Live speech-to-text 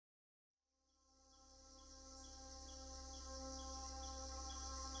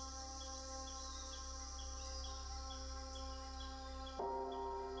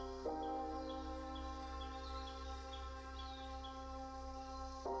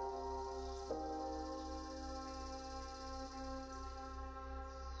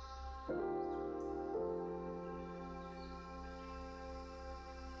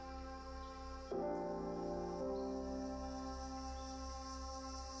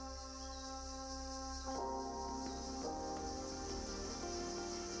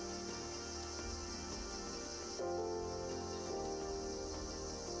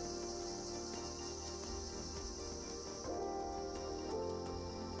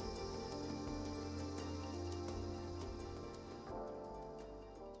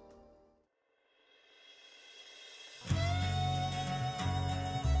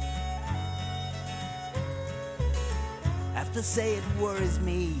have to say it worries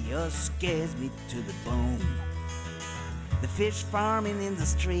me or scares me to the bone. The fish farming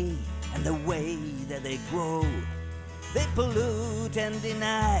industry and the way that they grow, they pollute and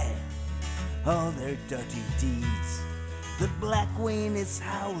deny all their dirty deeds. The black wind is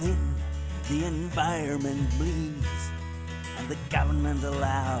howling, the environment bleeds, and the government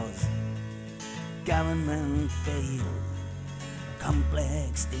allows, government fails.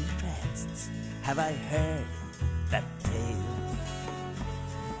 Complex interests, have I heard that tale?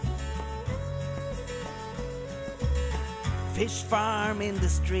 Fish farm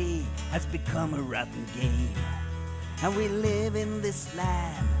industry has become a rotten game, and we live in this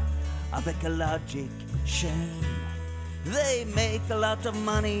land of ecologic shame. They make a lot of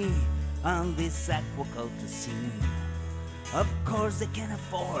money on this aquaculture scene. Of course they can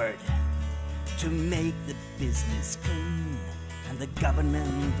afford to make the business clean, and the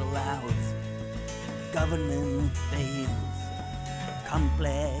government allows, government fails.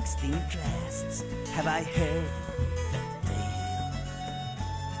 Complex interests, have I heard that tale?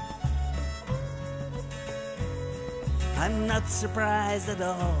 I'm not surprised at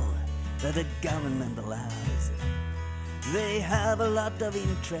all that the government allows. They have a lot of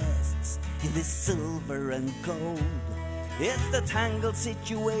interests in this silver and gold. It's the tangled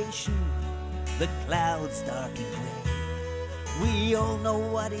situation, the clouds dark and gray. We all know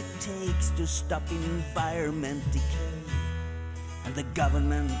what it takes to stop environment decay, and the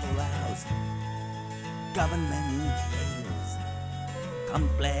government allows, government fails.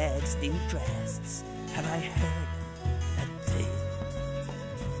 Complex interests, have I heard that tale?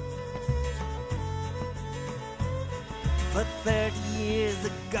 For 30 years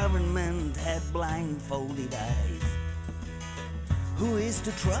the government had blindfolded eyes. Who is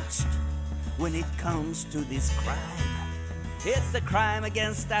to trust when it comes to this crime? It's the crime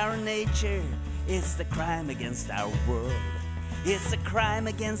against our nature, it's the crime against our world. It's the crime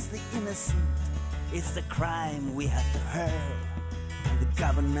against the innocent, it's the crime we have to hurl. And the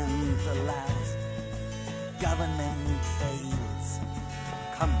government allows, government fails.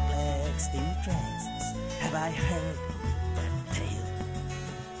 Complex interests, have I heard that tale?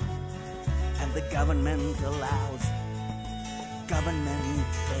 And the government allows, government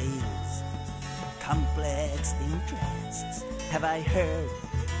fails. Complex interests, have I heard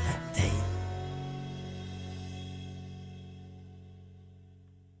that tale?